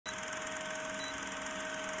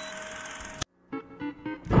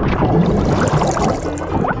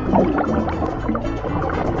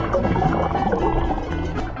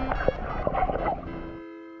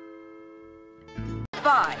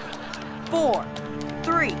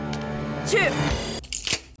3, 2.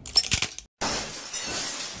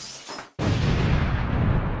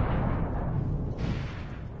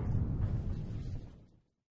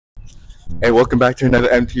 Hey, welcome back to another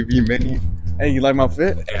MTV Mini. Hey, you like my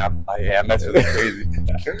fit? Yeah, that's really crazy.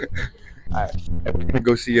 Alright, we're gonna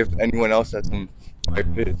go see if anyone else has some fire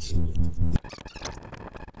fits.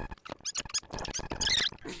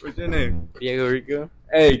 What's your name? Diego Rico.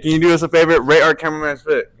 Hey, can you do us a favor? Rate our cameraman's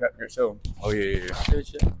fit. Show him. Oh, yeah.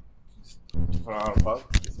 Put on a puff.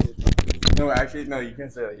 No, actually, no, you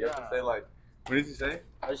can't say that. You have to say, like, what did you say?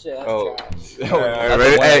 Oh, shit, that's trash.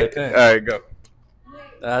 Alright, alright, go.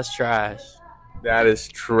 That's trash. That is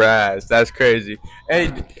trash. That's crazy.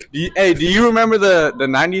 Hey, do you remember the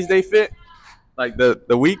 90s day fit? Like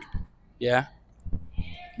the week? Yeah.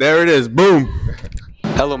 There it is. Boom.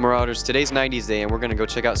 Hello Marauders, today's 90s day and we're gonna go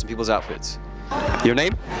check out some people's outfits. Your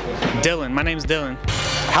name? Dylan, my name's Dylan.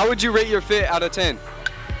 How would you rate your fit out of 10?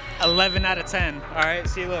 11 out of 10. All right,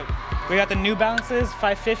 see, look. We got the New Balances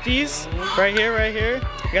 550s right here.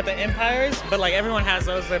 We got the Empires, but like everyone has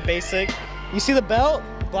those, they're basic. You see the belt?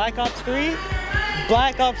 Black Ops 3?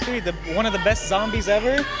 Black Ops 3, one of the best zombies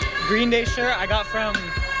ever. Green Day shirt I got from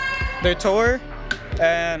their tour.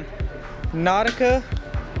 And Nautica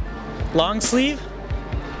long sleeve.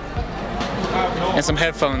 And some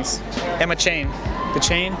headphones. And my chain. The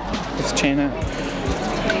chain, it's a chain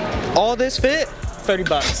hat. All this fit, 30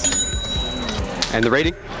 bucks. And the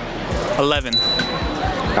rating? 11.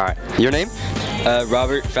 All right, your name?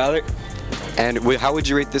 Robert Fowler. And how would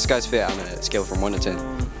you rate this guy's fit on a scale from 1 to 10?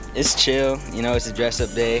 It's chill, you know, it's a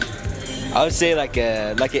dress-up day. I would say like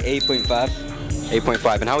an 8.5.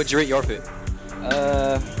 8.5. And how would you rate your fit?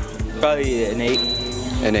 Probably an 8.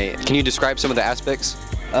 An 8. Can you describe some of the aspects?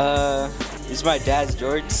 It's my dad's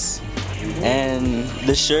jorts, and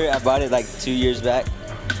this shirt I bought it like 2 years back.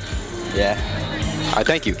 Yeah. All right,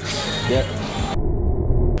 thank you. Yep.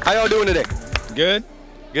 How y'all doing today? Good.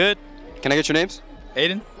 Good. Can I get your names?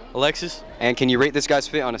 Aiden. Alexis. And can you rate this guy's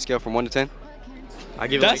fit on a scale from 1 to 10? I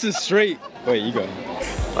give That's it a straight. Wait, you go.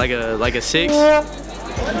 like a 6.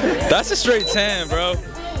 That's a straight 10, bro.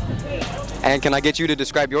 And can I get you to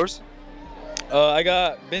describe yours? I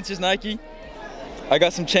got benches Nike. I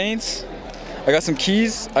got some chains. I got some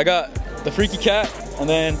keys. I got the Freaky Cat, and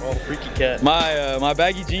then Freaky Cat. my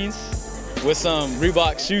baggy jeans with some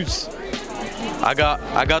Reebok shoes. I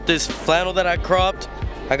got this flannel that I cropped.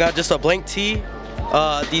 I got just a blank tee.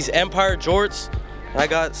 These Empire jorts. And I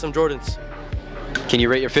got some Jordans. Can you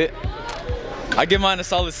rate your fit? I give mine a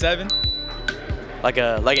solid 7. Like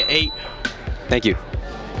an 8. Thank you.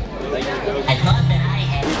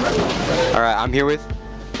 All right, I'm here with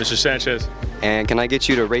Mr. Sanchez. And can I get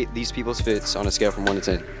you to rate these people's fits on a scale from 1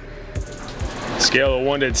 to 10? Scale of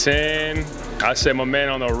 1 to 10. I said my man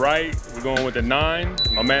on the right, we're going with the 9.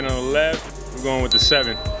 My man on the left, we're going with the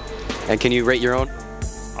 7. And can you rate your own?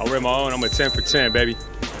 I'll rate my own. I'm a 10 for 10, baby.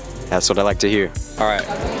 That's what I like to hear. All right,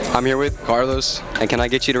 I'm here with Carlos. And can I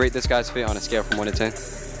get you to rate this guy's fit on a scale from 1 to 10?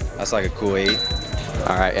 That's like a cool 8.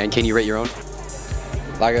 All right, and can you rate your own?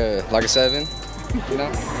 Like a 7, you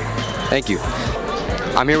know? Thank you.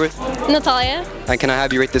 I'm here with Natalia. And can I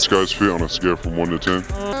have you rate this guy's fit on a scale from 1 to 10?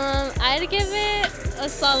 I'd give it a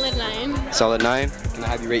solid 9. Solid 9. Can I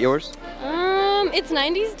have you rate yours? It's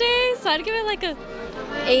 90s day, so I'd give it like a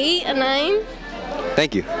 8, a 9.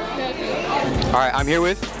 Thank you. All right, I'm here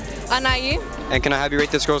with Anayi. And can I have you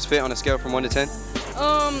rate this girl's fit on a scale from 1 to 10?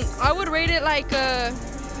 I would rate it like an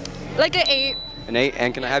 8. An 8.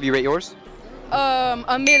 And can I have you rate yours?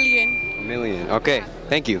 A million. A million. Okay.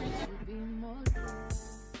 Thank you.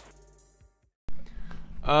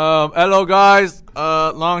 Hello guys.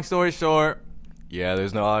 Long story short, yeah,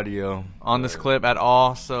 there's no audio on this clip at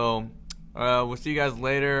all. So, we'll see you guys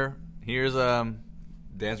later. Here's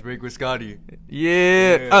Dance break with Scotty.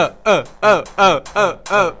 Yeah.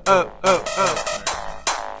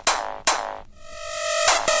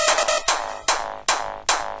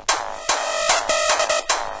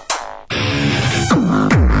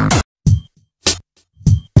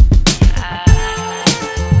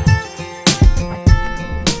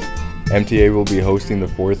 MTA will be hosting the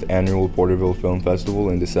 4th annual Porterville Film Festival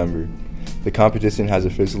in December. The competition has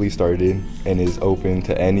officially started and is open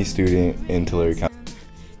to any student in Tulare County.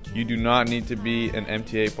 You do not need to be an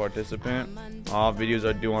MTA participant. All videos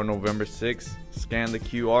are due on November 6th. Scan the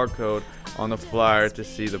QR code on the flyer to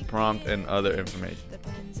see the prompt and other information.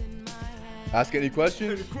 Ask any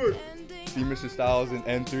questions? See Mr. Styles in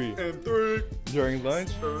N3. During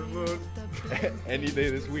lunch? Any day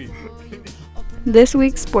this week. This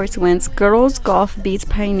week's sports wins. Girls golf beats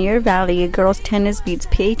Pioneer Valley. Girls tennis beats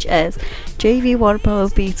PHS. JV water polo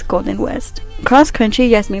beats Golden West. Cross country,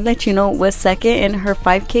 Yasmin Lechino was second in her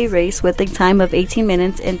 5K race with a time of 18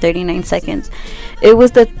 minutes and 39 seconds. It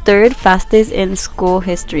was the third fastest in school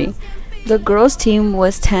history. The girls team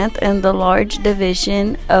was 10th in the large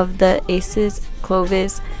division of the Aces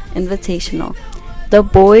Clovis Invitational. The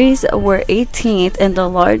boys were 18th in the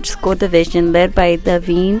large school division, led by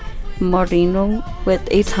Davin Moreno with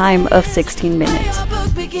a time of 16 minutes.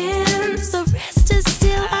 The rest is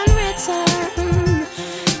still unwritten.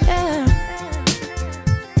 Yeah.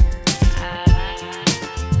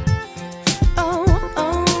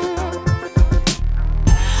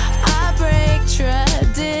 I break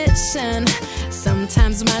tradition.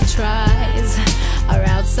 Sometimes my tries are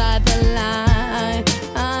outside the line.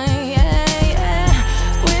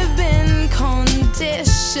 We've been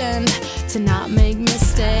conditioned to not make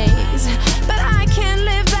mistakes, but I can't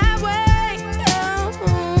live that way. No.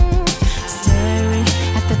 Staring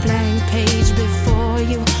at the blank page before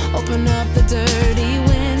you, open up the dirty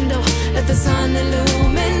window, let the sun illuminate.